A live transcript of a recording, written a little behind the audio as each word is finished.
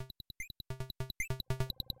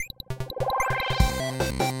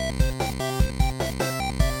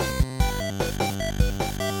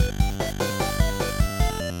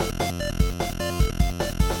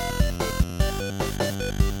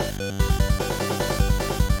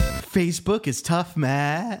Facebook is tough,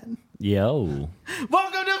 man. Yo.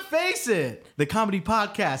 Welcome to Face It, the comedy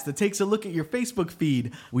podcast that takes a look at your Facebook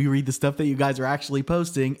feed. We read the stuff that you guys are actually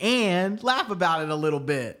posting and laugh about it a little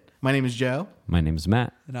bit. My name is Joe. My name's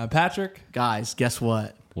Matt. And I'm Patrick. Guys, guess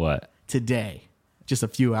what? What? Today, just a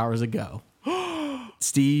few hours ago,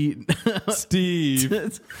 Steve.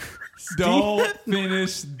 Don't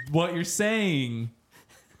finish what you're saying.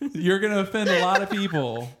 You're going to offend a lot of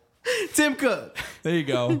people. Tim Cook. There you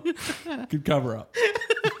go. Good cover up.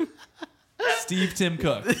 Steve Tim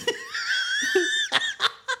Cook.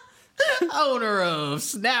 Owner of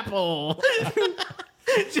Snapple.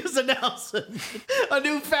 Just announced a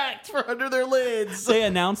new fact for under their lids. They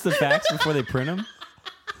announce the facts before they print them?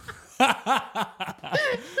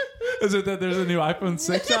 Is it that there's a new iPhone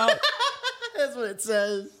 6 out? That's what it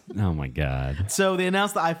says. Oh, my God. So they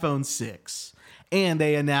announced the iPhone 6. And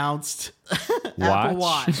they announced Apple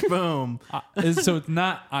Watch. Boom. So it's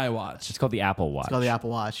not iWatch. It's called the Apple Watch. It's called the Apple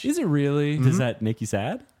Watch. Is it really? Does that make you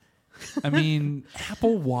sad? I mean,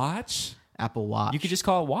 Apple Watch? Apple Watch. You could just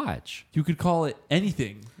call it Watch. You could call it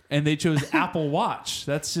anything. And they chose Apple Watch.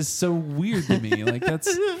 That's just so weird to me. Like,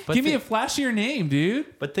 that's... Give me a flashier name,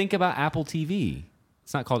 dude. But think about Apple TV.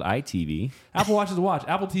 It's not called iTV. Apple Watch is a watch.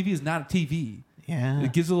 Apple TV is not a TV. Yeah.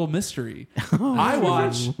 It gives a little mystery.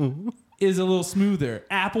 iWatch is a little smoother.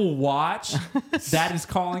 Apple Watch, that is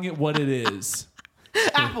calling it what it is.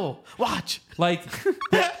 Apple Watch. Like,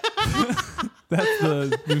 that's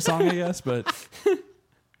the new song, I guess, but...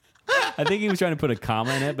 I think he was trying to put a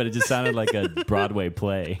comma in it, but it just sounded like a Broadway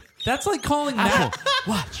play. That's like calling that...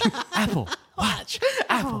 Watch. Apple. Watch.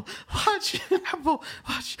 Apple Watch. Apple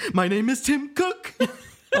Watch. My name is Tim Cook.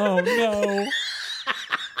 Oh, no.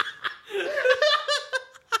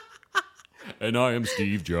 And I am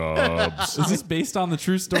Steve Jobs. Is this based on the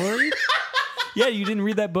true story? Yeah, you didn't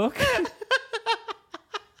read that book?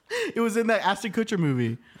 It was in that Ashton Kutcher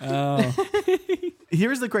movie. Oh.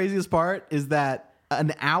 Here's the craziest part is that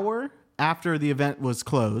an hour after the event was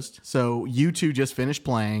closed, so U2 just finished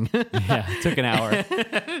playing. Yeah, it took an hour.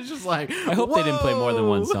 It's just like, I hope they didn't play more than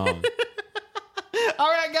one song. All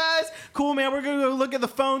right, guys. Cool, man. We're going to go look at the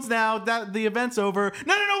phones now that the event's over.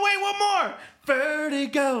 No. Wait, one more.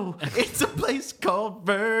 Vertigo. It's a place called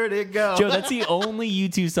Vertigo. Joe, that's the only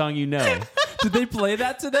U2 song you know. Did they play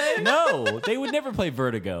that today? No, they would never play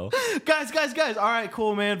Vertigo. Guys. All right,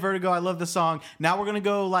 cool, man. Vertigo. I love the song. Now we're going to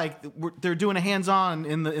go they're doing a hands-on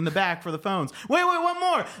in the back for the phones. Wait, one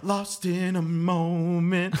more. Lost in a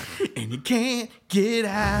moment and you can't get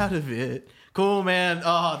out of it. Cool, man.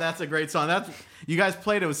 Oh, that's a great song. You guys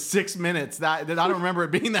played it was 6 minutes. I don't remember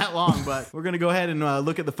it being that long, but we're going to go ahead and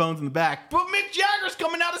look at the phones in the back. But Mick Jagger's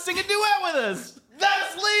coming out to sing a duet with us. Let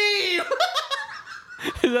us leave.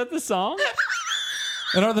 Is that the song?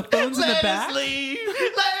 And are the phones in the back? Let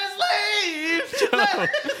us leave. No,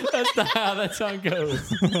 that's not how that song goes.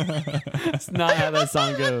 That's not how that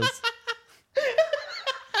song goes.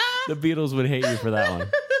 The Beatles would hate you for that one.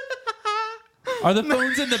 Are the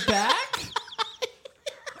phones in the back?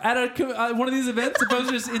 At one of these events, the phones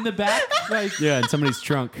are just in the back? Like, Yeah, in somebody's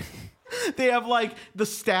trunk. They have the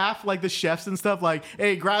staff, the chefs and stuff,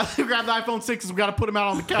 hey, grab the iPhone 6s. We got to put them out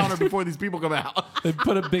on the counter before these people come out. they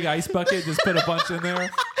put a big ice bucket, just put a bunch in there.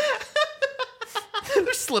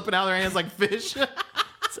 They're slipping out of their hands like fish.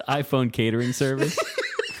 It's iPhone catering service.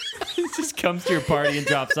 It just comes to your party and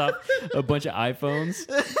drops off a bunch of iPhones.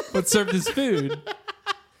 But served as food.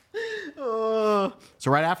 So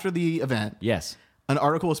right after the event, Yes. an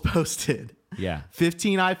article was posted. Yeah.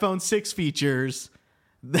 15 iPhone 6 features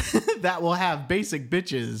that will have basic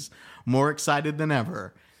bitches more excited than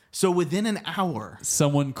ever. So within an hour,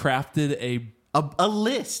 Someone crafted a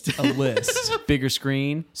list. list. Bigger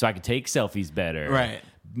screen so I can take selfies better. Right.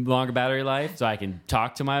 Longer battery life so I can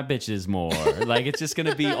talk to my bitches more. It's just going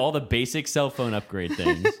to be all the basic cell phone upgrade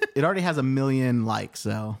things. It already has 1 million likes,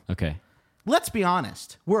 so Okay. let's be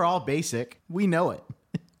honest. We're all basic. We know it.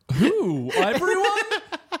 Who? Everyone?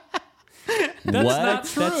 That's What? not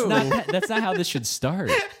true. That's not how this should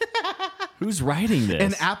start. Who's writing this?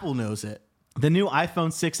 And Apple knows it. The new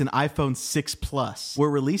iPhone 6 and iPhone 6 Plus were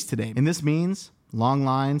released today. And this means long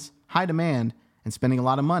lines, high demand, and spending a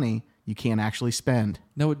lot of money you can't actually spend.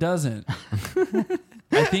 No, it doesn't.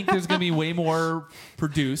 I think there's going to be way more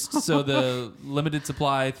produced, so the limited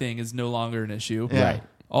supply thing is no longer an issue. Yeah. Right.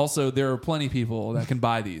 Also, there are plenty of people that can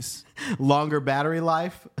buy these. Longer battery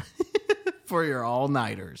life for your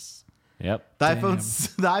all-nighters. Yep. The Damn.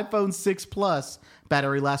 iPhone 6 Plus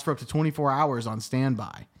battery lasts for up to 24 hours on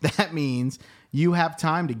standby. That means you have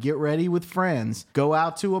time to get ready with friends, go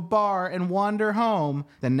out to a bar, and wander home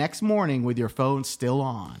the next morning with your phone still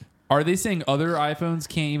on. Are they saying other iPhones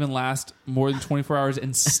can't even last more than 24 hours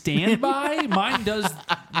in standby? Mine does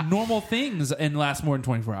normal things and lasts more than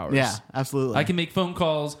 24 hours. Yeah, absolutely. I can make phone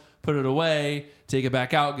calls, put it away, take it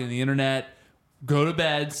back out, get on the internet, go to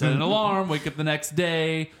bed, set an alarm, wake up the next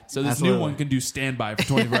day. So this Absolutely. new one can do standby for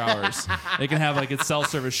 24 hours. They can have like its cell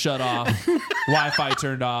service shut off, Wi-Fi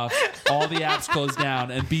turned off, all the apps closed down,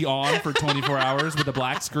 and be on for 24 hours with a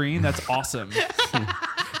black screen. That's awesome.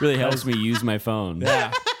 Really helps me use my phone.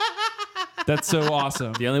 Yeah. That's so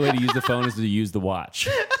awesome. The only way to use the phone is to use the watch.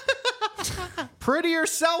 Prettier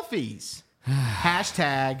selfies.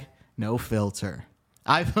 Hashtag no filter.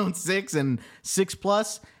 iPhone 6 and 6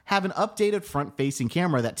 Plus have an updated front-facing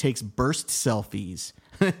camera that takes burst selfies.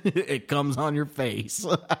 It comes on your face.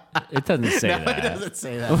 It doesn't say No, that. it doesn't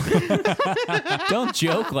say that. Don't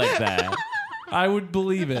joke like that. I would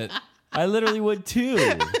believe it. I literally would too.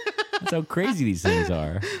 That's how crazy these things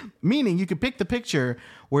are. Meaning you can pick the picture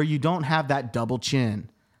where you don't have that double chin.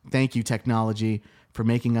 Thank you, technology, for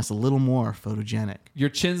making us a little more photogenic. Your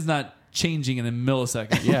chin's not changing in a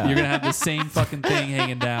millisecond. Yeah. You're going to have the same fucking thing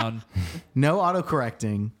hanging down. No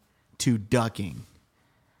autocorrecting to ducking.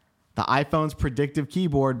 The iPhone's predictive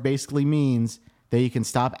keyboard basically means that you can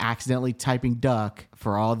stop accidentally typing duck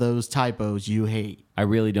for all those typos you hate. I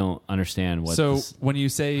really don't understand what So this... when you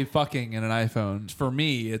say fucking in an iPhone, for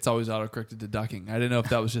me, it's always autocorrected to ducking. I didn't know if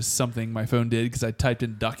that was just something my phone did because I typed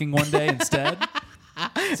in ducking one day instead.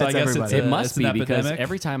 So I guess everybody. It must it's be an because epidemic.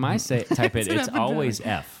 every time I say type it, an it's always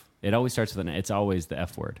F. It always starts with an. It's always the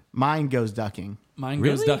F word. Mine goes ducking. Mine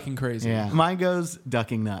goes Really? ducking crazy. Yeah. Mine goes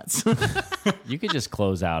ducking nuts. You could just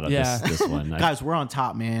close out of Yeah. this one. Guys, we're on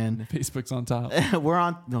top, man. Facebook's on top. We're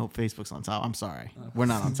on. No, Facebook's on top. I'm sorry. We're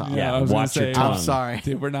not on top. Yeah, I was gonna watch your say, tongue. I'm sorry.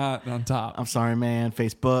 Dude, we're not on top. I'm sorry, man.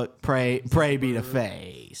 Facebook, pray be the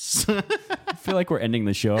face. I feel like we're ending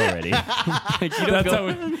the show already. Like, you don't That's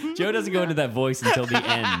go- how Joe doesn't go into that voice until the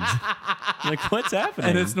end. Like, what's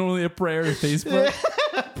happening? And it's normally a prayer to Facebook.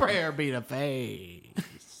 Prayer be the face.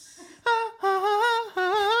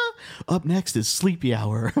 Up next is Sleepy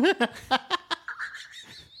Hour.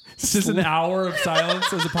 It's just an hour of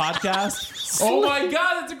silence as a podcast. Oh my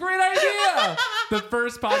God, that's a great idea. The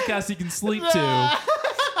first podcast you can sleep to.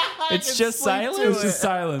 It's just silence. It's just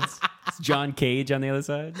silence. It's John Cage on the other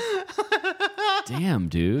side. Damn,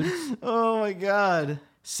 dude. Oh my God.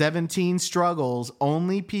 17 struggles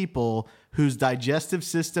only people whose digestive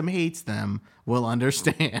system hates them will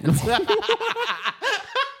understand.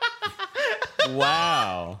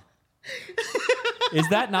 Wow. Is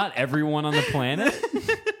that not everyone on the planet?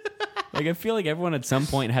 Like, I feel like everyone at some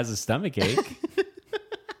point has a stomach ache.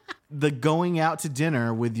 The going out to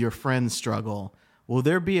dinner with your friends struggle. Will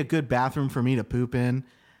there be a good bathroom for me to poop in?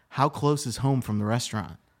 How close is home from the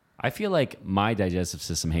restaurant? I feel like my digestive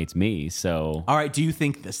system hates me, so All right, do you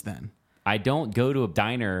think this then? I don't go to a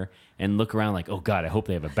diner and look around like, oh God, I hope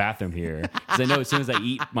they have a bathroom here. Because I know as soon as I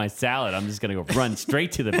eat my salad, I'm just going to go run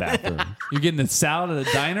straight to the bathroom. You're getting a salad at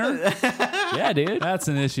a diner? Yeah, dude. That's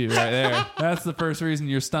an issue right there. That's the first reason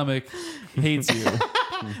your stomach hates you.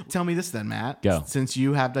 Tell me this then, Matt. Go. Since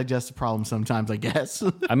you have digestive problems sometimes, I guess.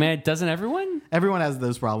 I mean, doesn't everyone? Everyone has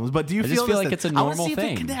those problems, but do you I feel just feel this like then? it's a I wanna normal see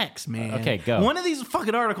thing. If it connects, man. Okay, go. One of these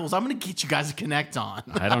fucking articles, I'm going to get you guys to connect on.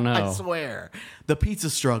 I don't know. I swear. The pizza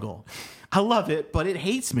struggle. I love it, but it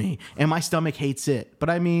hates me, and my stomach hates it. But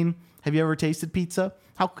I mean, have you ever tasted pizza?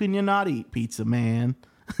 How can you not eat pizza, man?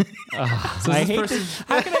 So I this hate person, this.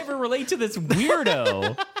 How can I ever relate to this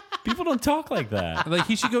weirdo? People don't talk like that. like,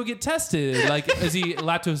 he should go get tested. Like, is he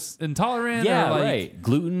lactose intolerant? Yeah, or like, right.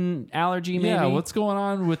 Gluten allergy, maybe. Yeah, what's going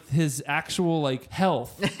on with his actual, like,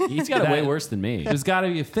 health? He's got it way That- worse than me. There's got to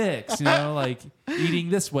be a fix, you know? Like, eating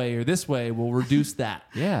this way or this way will reduce that.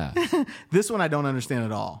 Yeah. This one I don't understand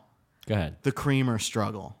at all. Go ahead. The creamer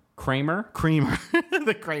struggle. Kramer? Creamer.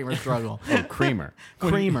 The Kramer struggle. Oh, Creamer.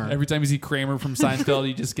 Creamer. Every time you see Kramer from Seinfeld,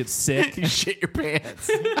 you just get sick. You shit your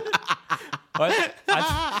pants. What?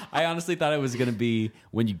 I honestly thought it was going to be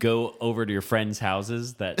when you go over to your friends'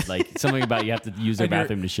 houses that, like, something about you have to use their And your-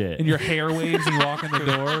 bathroom to shit. And your hair waves and you walk in the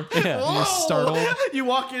door. Yeah. And you're startled. You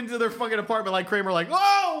walk into their fucking apartment like Kramer, like,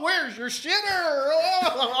 oh, where's your shitter?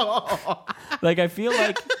 Oh. Like, I feel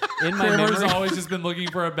like in my Kramer's memory... always just been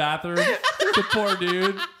looking for a bathroom. The poor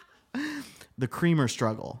dude. The creamer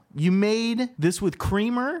struggle. You made this with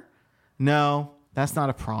creamer? No, that's not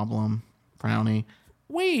a problem, Brownie.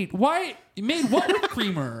 Wait, why? You made what with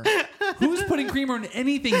creamer? Who's putting creamer in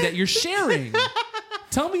anything that you're sharing?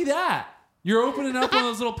 Tell me that. You're opening up one of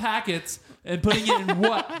those little packets and putting it in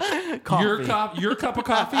what? Coffee. Your cup of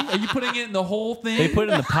coffee? Are you putting it in the whole thing? They put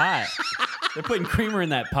it in the pot. They're putting creamer in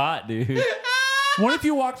that pot, dude. What if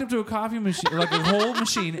you walked up to a coffee machine, like a whole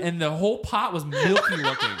machine, and the whole pot was milky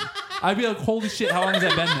looking? I'd be like, holy shit, how long has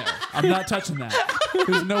that been there? I'm not touching that.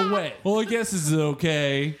 There's no way. Well, I guess this is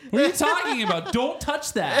okay. What are you talking about? Don't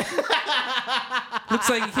touch that. Looks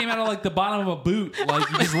like it came out of like the bottom of a boot. Like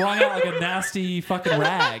you just wrung out like a nasty fucking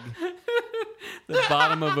rag. The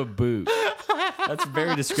bottom of a boot. That's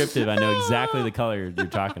very descriptive. I know exactly the color you're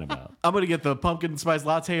talking about. I'm gonna get the pumpkin spice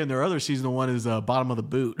latte, and their other seasonal one is bottom of the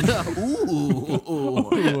boot.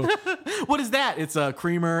 Ooh. What is that? It's a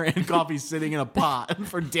creamer and coffee sitting in a pot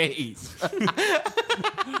for days.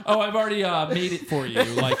 Oh, I've already made it for you,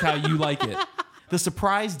 like how you like it. The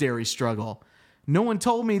surprise dairy struggle. No one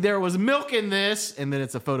told me there was milk in this, and then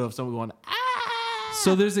it's a photo of someone going, ah.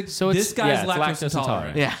 So there's this guy's it's lactose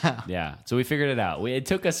intolerant. Yeah. Yeah. So we figured it out. It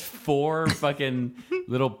took us 4 fucking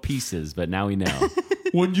little pieces, but now we know.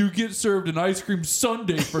 When you get served an ice cream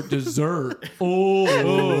sundae for dessert.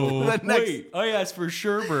 Oh. The next, Wait, I asked for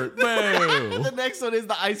sherbet. Boo. the next one is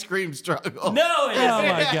the ice cream struggle. No, it Oh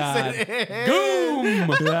isn't. my god.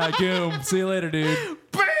 Goom. Yeah, goom. See you later, dude.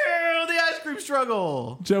 Boo! The ice cream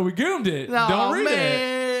struggle. Joe, we goomed it. Oh, Don't read it.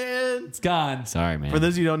 man. It's gone. Sorry, man. For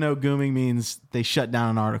those of you who don't know, gooming means they shut down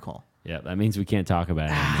an article. Yeah, that means we can't talk about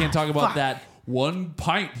it anymore. Can't talk about that one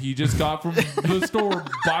pint he just got from the store.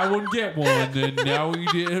 Buy one, get one. And now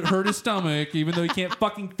it hurt his stomach, even though he can't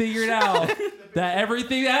fucking figure it out. That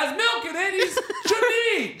everything that has milk in it, he shouldn't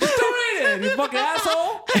eat. Just don't eat it, you fucking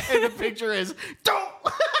asshole. And the picture is, don't.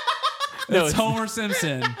 No, It's Homer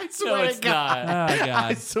Simpson. I swear No, it's to God. not. Oh, I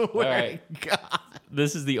God. swear right. to God.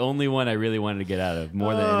 This is the only one I really wanted to get out of,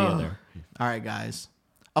 more than any other. All right, guys.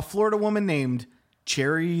 A Florida woman named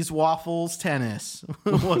Cherries Waffles Tennis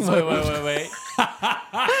was Wait.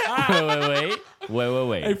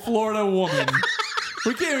 A Florida woman.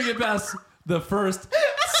 We can't even get past the first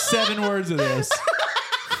 7 words of this.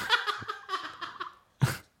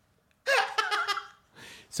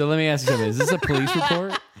 So let me ask you something. Is this a police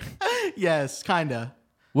report? Yes, kinda.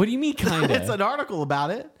 What do you mean, kind It's of? an article about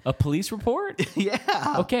it. A police report?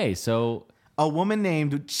 Yeah. Okay, so A woman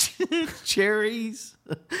named Cherries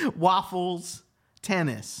Waffles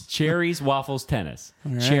Tennis. Cherries, Waffles, Tennis.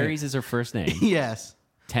 right. Cherries is her first name. Yes.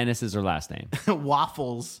 Tennis is her last name.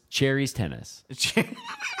 Waffles. Cherries, Tennis. Cher-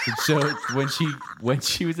 So when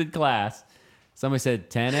she was in class, somebody said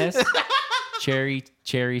tennis.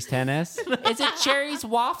 Cherries tennis. Is it cherries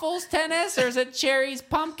waffles tennis or is it cherries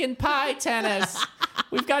pumpkin pie tennis?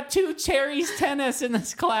 We've got 2 cherries tennis in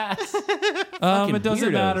this class. It doesn't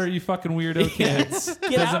weirdos. matter, you fucking weirdo kids.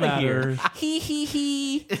 Get doesn't out of matter. here.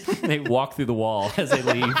 He. They walk through the wall as they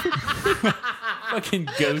leave. Fucking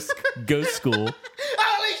ghost school.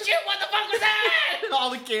 Holy shit, what the fuck was that? All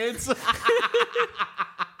the kids.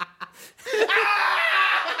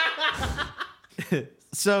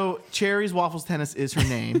 So, Cherries Waffles Tennis is her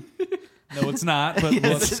name. No, it's not, but Yes,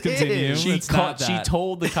 let's it continue. is. She It's not she that.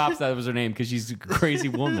 told the cops that was her name because she's a crazy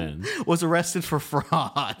woman. Was arrested for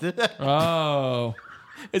fraud. Oh.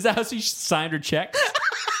 Is that how she signed her checks?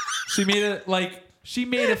 She made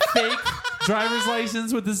a fake driver's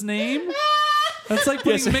license with his name. That's like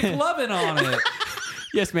putting Yes. McLovin on it.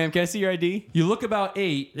 Yes, ma'am. Can I see your ID? You look about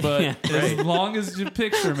 8, but Yeah, as long as your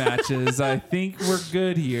picture matches, I think we're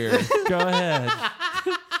good here. Go ahead.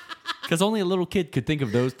 Because only a little kid could think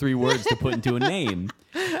of those 3 words to put into a name.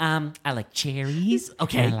 I like cherries.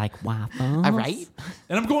 Okay. I like waffles. All right.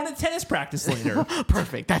 And I'm going to tennis practice later.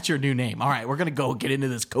 Perfect. That's your new name. All right, we're going to go get into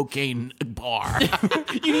this cocaine bar.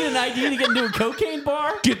 You need an ID to get into a cocaine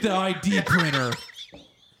bar? Get the ID printer.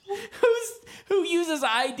 Who uses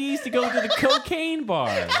IDs to go to the cocaine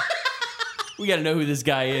bar? We got to know who this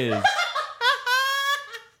guy is.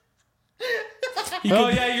 Oh,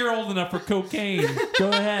 yeah, you're old enough for cocaine. Go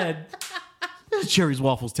ahead. Cherries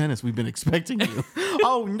Waffles Tennis, we've been expecting you.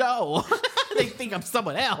 Oh, no. They think I'm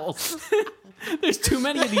someone else. There's too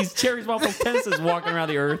many of these cherries, waffles, tennises walking around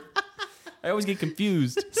the earth. I always get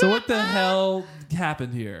confused. So what the hell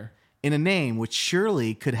happened here? In a name which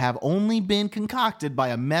surely could have only been concocted by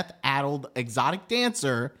a meth-addled exotic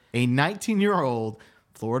dancer, a 19-year-old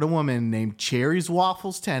Florida woman named Cherries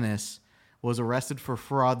Waffles Tennis was arrested for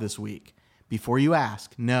fraud this week. Before you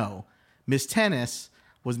ask, no. Miss Tennis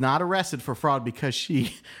was not arrested for fraud because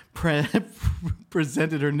she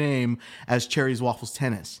presented her name as Cherries Waffles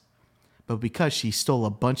Tennis, but because she stole a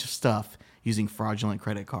bunch of stuff using fraudulent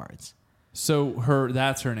credit cards. So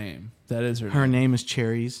that's her name. That is her name. Her name is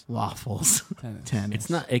Cherries Waffles Tennis. It's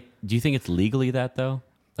not. Do you think it's legally that though?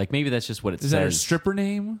 Like maybe that's just what it Is says. that her stripper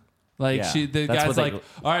name? Like Yeah, the that's guy's what they- like,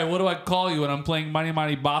 all right, what do I call you when I'm playing Mighty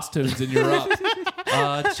Mighty Boss Toads and you're up?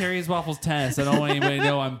 Cherries Waffles Tennis. I don't want anybody to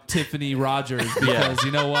know I'm Tiffany Rogers because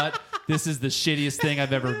you know what? this is the shittiest thing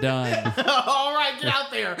I've ever done. All right, get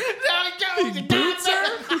out there. He boots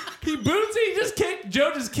her. He boots her. He just kicked.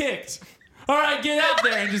 Joe just kicked. All right, get out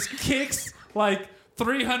there and just kicks like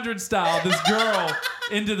 300 style this girl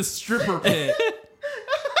into the stripper pit.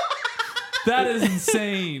 That is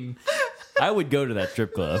insane. I would go to that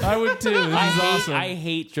strip club. I would too. This is awesome. I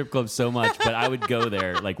hate strip clubs so much, but I would go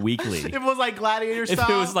there like weekly. If it was like gladiator If style.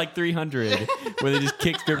 it was like 300, where they just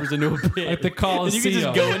kick strippers into a pit. Like the Coliseum. And you can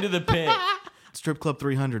just go into the pit. Strip Club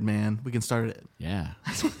 300, man. We can start it. Yeah.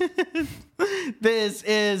 This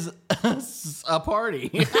is a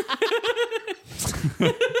party.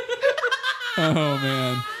 Oh,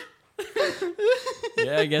 man.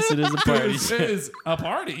 Yeah, I guess it is a party. This is a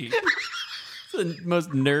party. It's the most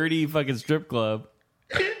nerdy fucking strip club.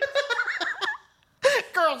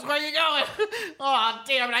 Girls, where you going? Oh,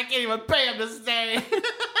 damn it. I can't even pay him to stay.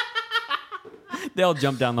 They all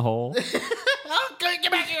jump down the hole. Okay,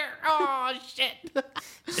 get back here. Oh,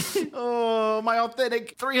 shit. Oh, my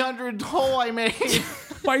authentic 300 hole I made.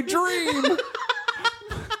 My dream.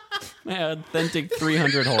 My authentic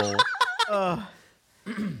 300 hole.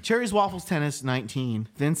 Cherry's Waffles Tennis, 19.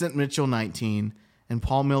 Vincent Mitchell, 19. And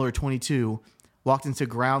Paul Miller, 22. Walked into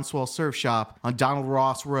Groundswell Surf Shop on Donald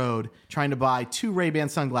Ross Road trying to buy 2 Ray-Ban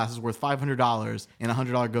sunglasses worth $500 and a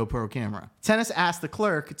 $100 GoPro camera. Tennis asked the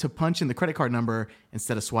clerk to punch in the credit card number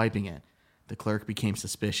instead of swiping it. The clerk became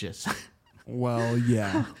suspicious. Well,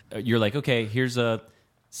 yeah. You're like, okay, here's a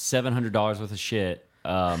 $700 worth of shit.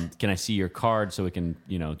 Can I see your card so we can,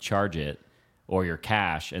 charge it, or your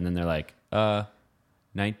cash? And then they're like,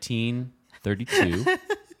 1932.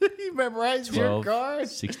 You memorized your 12, card?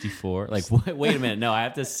 64. Like, wait a minute. No, I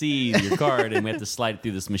have to see your card, and we have to slide it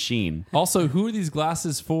through this machine. Also, who are these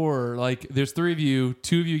glasses for? Like, there's 3 of you,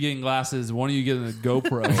 2 of you getting glasses, 1 of you getting a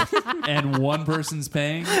GoPro, and 1 person's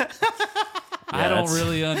paying. I don't that's-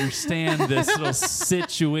 really understand this little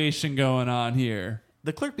situation going on here.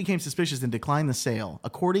 The clerk became suspicious and declined the sale,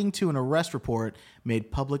 according to an arrest report made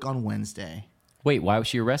public on Wednesday. Wait, why was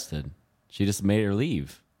she arrested? She just made her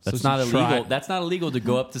leave. That's So not she illegal. tried- That's not illegal to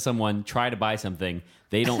go up to someone, try to buy something.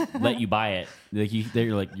 They don't let you buy it.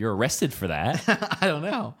 They're like, you're arrested for that. I don't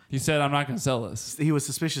know. He said, I'm not going to sell this. He was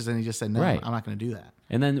suspicious and he just said, no, Right. I'm not going to do that.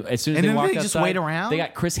 And then as soon as And they then walk they outside, just wait around? they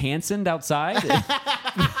got Chris Hansen outside.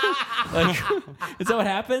 Like, is that what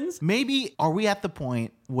happens? Maybe, are we at the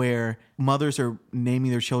point where mothers are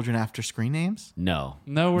naming their children after screen names? No.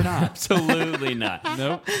 No, we're not. Absolutely not.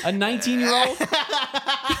 Nope. A 19-year-old?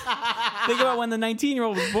 Think about when the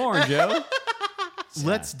 19-year-old was born, Joe.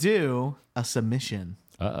 Let's do a submission.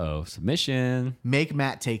 Uh-oh. Submission. Make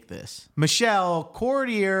Matt take this. Michelle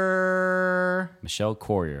Cordier. Michelle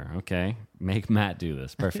Corrier. Okay. Make Matt do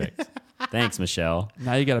this. Perfect. Thanks, Michelle.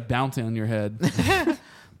 Now you got a bounty on your head.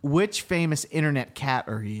 Which famous internet cat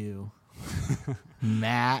are you?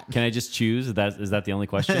 Matt. Can I just choose? Is that the only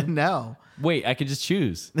question? No. Wait, I can just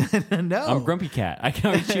choose. No. I'm Grumpy Cat. I can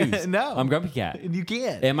already choose. No. I'm Grumpy Cat. You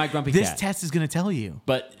can't. Am I Grumpy This Cat? test is going to tell you.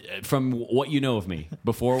 But from what you know of me,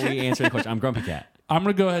 before we answer the question, I'm Grumpy Cat. I'm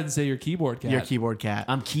going to go ahead and say you're keyboard cat. You're keyboard cat.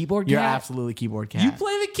 I'm Keyboard You're Cat. absolutely keyboard cat. You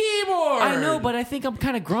play the keyboard. I know, but I think I'm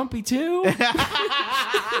kind of grumpy too.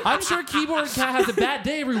 I'm sure keyboard cat has a bad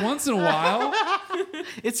day every once in a while.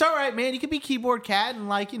 It's all right, man. You can be keyboard cat and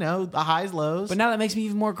the highs, lows. But now that makes me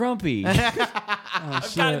even more grumpy.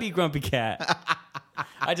 I've got to be Grumpy Cat.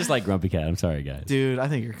 I just like Grumpy Cat. I'm sorry, guys. Dude, I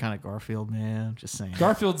think you're kind of Garfield, man. Just saying.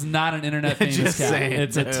 Garfield's not an internet famous Just cat. saying,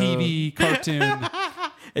 It's a dude. TV cartoon.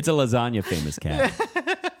 It's a lasagna famous cat.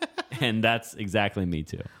 And that's exactly me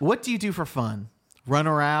too. What do you do for fun? Run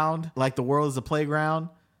around like the world is a playground?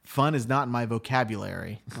 Fun is not in my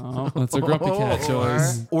vocabulary. Oh, that's a grumpy cat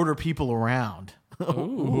choice. Or order people around.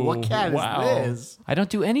 Ooh, What cat wow. is this? I don't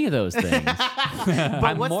do any of those things.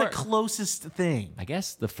 But what's the closest thing? I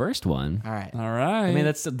guess the first one. All right. All right. I mean,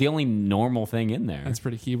 that's the only normal thing in there. That's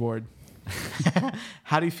pretty keyboard.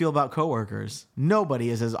 How do you feel about coworkers? Nobody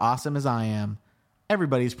is as awesome as I am.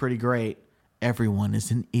 Everybody's pretty great. Everyone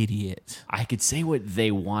is an idiot. I could say what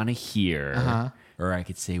they want to hear, or I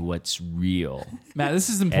could say what's real. Matt, this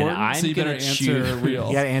is important, I'm so you better gonna answer choose- real.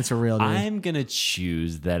 You got to answer real, dude. I'm gonna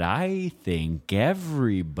choose that I think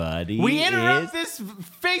everybody We interrupt is. this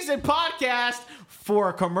Face It podcast for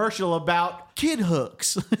a commercial about kid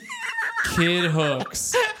hooks. Kid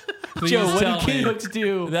hooks. Please Joe, what do tell kid me. hooks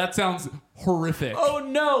do? That sounds horrific. Oh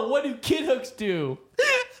no! What do kid hooks do?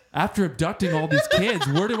 After abducting all these kids,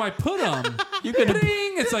 where do I put them? You can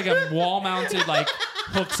Ding! It's like a wall-mounted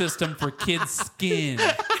hook system for kids' skin.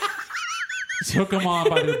 Just hook them on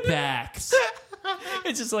by their backs.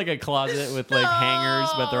 It's just like a closet with hangers,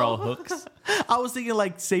 but they're all hooks. I was thinking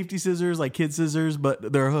like safety scissors, like kid scissors,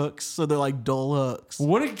 but they're hooks, so they're like dull hooks.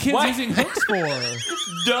 What are kids What? using hooks for?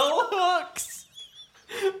 Dull hooks.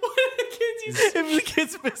 What are the kids using? If the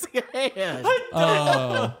kid's missing a hand.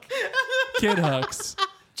 Oh, kid hooks.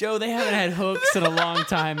 Joe, they haven't had hooks in a long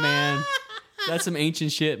time, man. That's some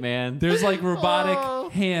ancient shit, man. There's like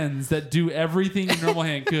robotic hands that do everything a normal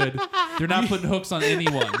hand could. They're not putting hooks on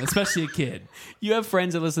anyone, especially a kid. You have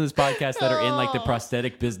friends that listen to this podcast that are in like the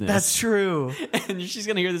prosthetic business. That's true. And she's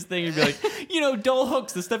gonna hear this thing and be like, dull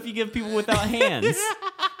hooks, the stuff you give people without hands.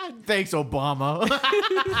 Thanks, Obama.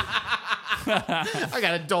 I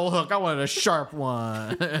got a dull hook. I wanted a sharp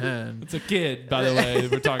one. It's a kid, by the way,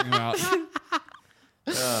 that we're talking about.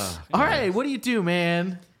 All right, what do you do,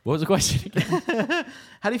 man? What was the question again?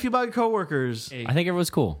 How do you feel about your coworkers? I think everyone's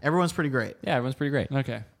cool. Everyone's pretty great. Yeah, everyone's pretty great.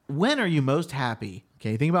 Okay. When are you most happy?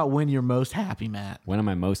 Okay, think about when you're most happy, Matt. When am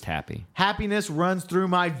I most happy? Happiness runs through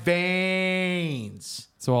my veins.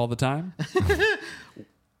 So all the time?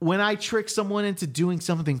 When I trick someone into doing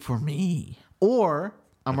something for me. Or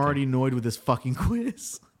I'm already annoyed with this fucking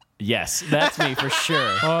quiz. Yes, that's me for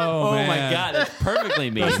sure. Oh, man. my God, that's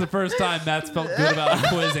perfectly me. That's the first time Matt's felt good about a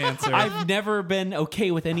quiz answer. I've never been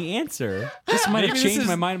okay with any answer. This might have Maybe this changed is-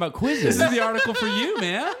 my mind about quizzes. This is the article for you,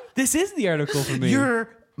 man. This is the article for me. You're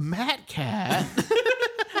Matt Cat.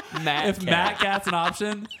 Matt If Cat. Matt Cat's an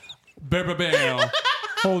option, bam.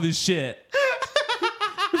 Holy shit.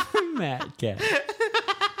 Matt Cat.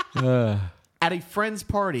 At a friend's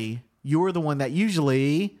party, you're the one that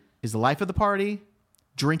usually is the life of the party,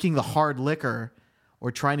 drinking the hard liquor,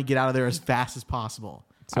 or trying to get out of there as fast as possible.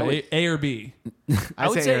 So A or B? I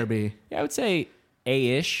would say A or B. Yeah, I would say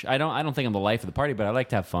A-ish. I don't think I'm the life of the party, but I like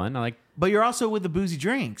to have fun. I like, But you're also with the boozy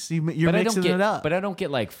drinks. You're but I don't mixing get, it up. but I don't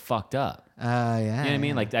get like fucked up. Yeah. You know what I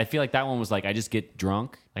mean? Like I feel like that one was like I just get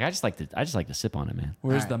drunk. Like I just like to sip on it, man.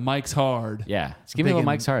 Where's the Mike's hard? Yeah, just give me a little thinking-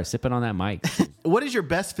 Mike's Hard, sipping on that mic. What is your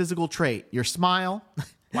best physical trait? Your smile,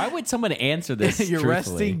 Why would someone answer this? your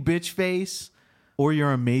truthfully? resting bitch face, or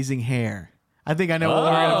your amazing hair? I think I know what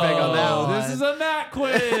we're gonna pick on that one. This is a Matt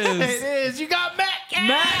quiz. It is. You got Matt Cat.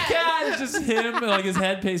 Matt Cat is just him, like his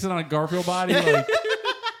head pasted on a Garfield body. Like,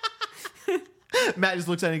 Matt just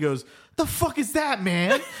looks at it and goes, "The fuck is that,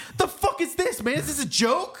 man? The fuck is this, man? Is this a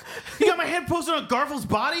joke? You got my head posted on Garfield's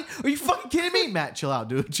body? Are you fucking kidding me?" Matt, chill out,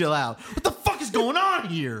 dude. Chill out. What the fuck is going on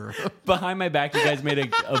here? Behind my back, you guys made a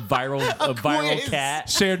viral quiz. cat.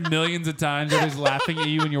 shared millions of times. Everybody's laughing at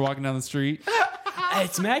you when you're walking down the street.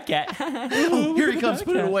 It's Matt Cat. Oh, here he comes.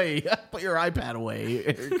 Put it away. Put your iPad away.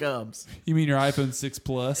 Here he comes. You mean your iPhone 6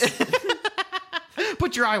 Plus?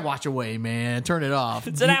 Put your iWatch away, man. Turn it off.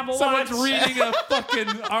 It's an Apple Watch. Someone's reading a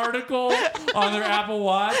fucking article on their Apple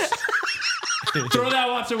Watch. Throw that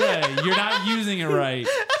watch away. You're not using it right.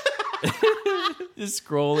 Just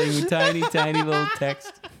scrolling with tiny little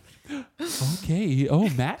text. Okay. Oh,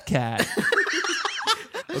 Matt Cat.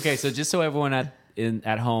 Okay, so just so everyone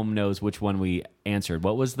at home knows which one we answered,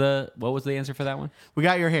 what was the answer for that one? We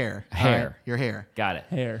got your hair. Hair. All right, your hair. Got it.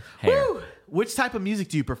 Hair. Hair. Which type of music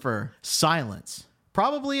do you prefer? Silence.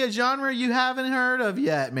 Probably a genre you haven't heard of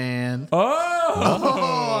yet, man.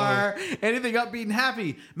 Oh. Or anything upbeat and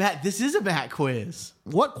happy. Matt, this is a Matt quiz.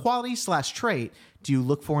 What quality/trait do you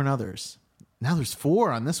look for in others? Now there's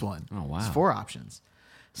 4 on this one. Oh, wow. There's 4 options.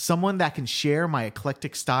 Someone that can share my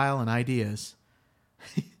eclectic style and ideas.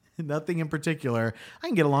 Nothing in particular. I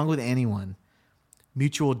can get along with anyone.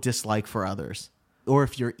 Mutual dislike for others. Or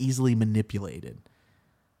if you're easily manipulated.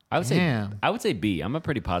 I would say Damn. B. I'm a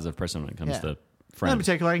pretty positive person when it comes Yeah. to Not in friends.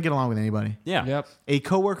 particular, I can get along with anybody. Yeah. Yep. A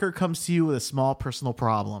coworker comes to you with a small personal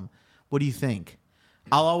problem. What do you think?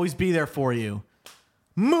 I'll always be there for you.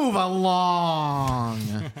 Move along.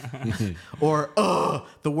 Or,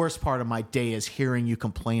 the worst part of my day is hearing you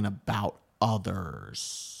complain about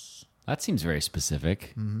others. That seems very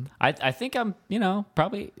specific. Mm-hmm. I think I'm,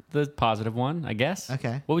 probably the positive one, I guess.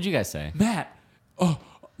 Okay. What would you guys say? Matt.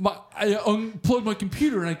 I unplugged my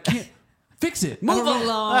computer and I can't fix it. Move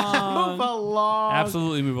along. Move along.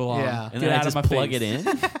 Absolutely move along. Yeah. And Get then I out just of my plug face. it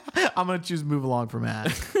in. I'm going to choose move along for Matt.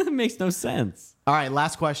 It makes no sense. All right,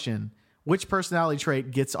 last question. Which personality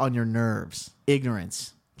trait gets on your nerves?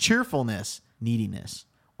 Ignorance, cheerfulness, neediness,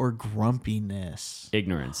 or grumpiness?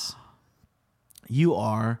 Ignorance. You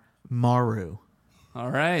are Maru.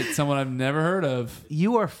 All right. Someone I've never heard of.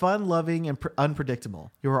 You are fun, loving, and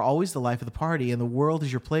unpredictable. You are always the life of the party, and the world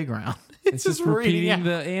is your playground. It's just repeating reading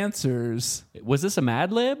the answers. Was this a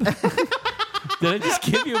Mad Lib? Did I just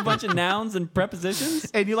give you a bunch of nouns and prepositions?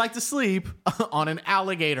 And you like to sleep on an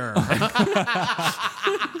alligator.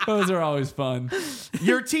 Those are always fun.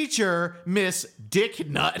 Your teacher, Miss Dick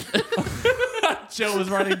Nut. Joe was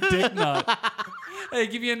writing dick nut. Hey,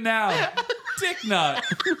 give you a noun. Dick nut.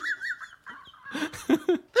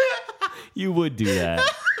 You would do that.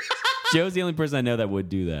 Joe's the only person I know that would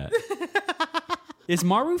do that. Is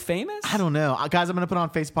Maru famous? I don't know. Guys, I'm going to put it on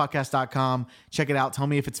facepodcast.com. Check it out. Tell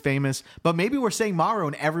me if it's famous. But maybe we're saying Maru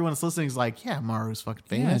and everyone that's listening is like, yeah, Maru's fucking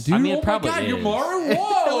famous. dude. I mean, it oh probably my God, you're is. Maru?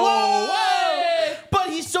 Whoa. Whoa! But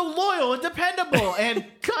he's so loyal and dependable and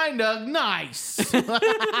kind of nice. It's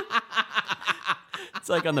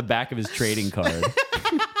like on the back of his trading card.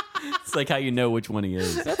 It's like how you know which one he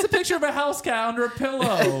is. That's a picture of a house cat under a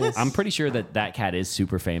pillow. I'm pretty sure that cat is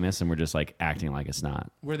super famous, and we're just like acting like it's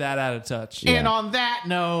not. We're that out of touch. And on that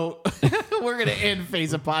note, we're going to end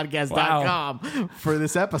faceofpodcast.com for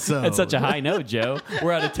this episode. That's such a high note, Joe.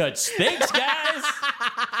 We're out of touch. Thanks, guys.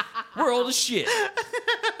 We're old as shit.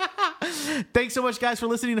 Thanks so much, guys, for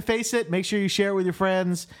listening to Face It. Make sure you share it with your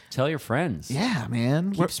friends. Tell your friends. Yeah,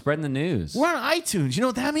 man. Keep spreading the news. We're on iTunes. You know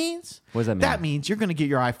what that means? What does that mean? That means you're going to get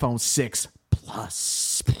your iPhone 6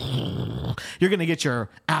 Plus. You're going to get your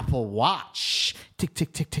Apple Watch. Tick,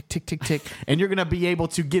 tick, tick, tick, tick, tick, tick. And you're going to be able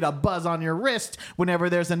to get a buzz on your wrist whenever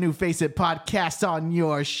there's a new Face It podcast on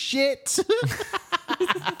your shit.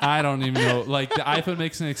 I don't even know. Like, the iPhone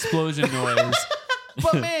makes an explosion noise.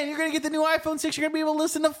 But man, you're gonna get the new iPhone 6. You're gonna be able to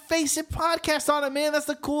listen to Face It podcast on it, man. That's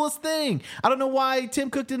the coolest thing. I don't know why Tim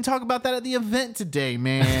Cook didn't talk about that at the event today,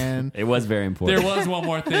 man. It was very important. There was one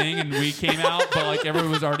more thing, and we came out, but like everyone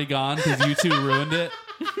was already gone because you two ruined it.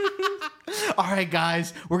 All right,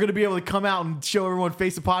 guys, we're gonna be able to come out and show everyone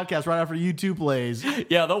Face It podcast right after YouTube plays.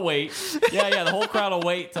 Yeah, they'll wait. Yeah, the whole crowd will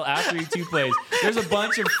wait till after E2 plays. There's a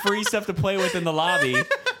bunch of free stuff to play with in the lobby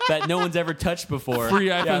that no one's ever touched before. Free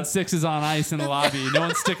iPhone 6 is on ice in the lobby. No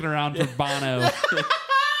one's sticking around for Bono.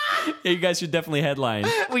 Yeah, you guys should definitely headline.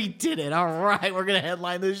 We did it. All right, we're gonna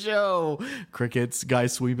headline the show. Crickets,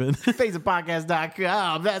 guys sweeping.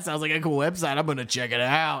 FaceItPodcast.com. That sounds like a cool website. I'm gonna check it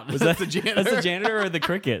out. Was that the janitor? That's the janitor or the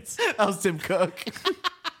crickets? That was Tim Cook.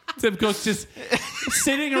 Tim Cook's just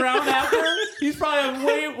sitting around after. He's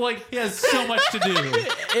probably he has so much to do.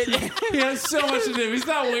 He has so much to do. He's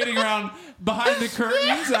not waiting around behind the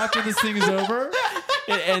curtains after this thing is over.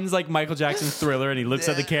 It ends like Michael Jackson's Thriller, and he looks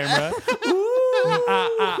at the camera.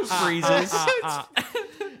 Freezes.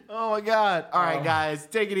 Oh my God. All right, guys,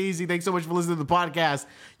 take it easy. Thanks so much for listening to the podcast.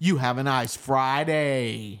 You have a nice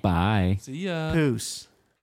Friday. Bye. See ya. Peace.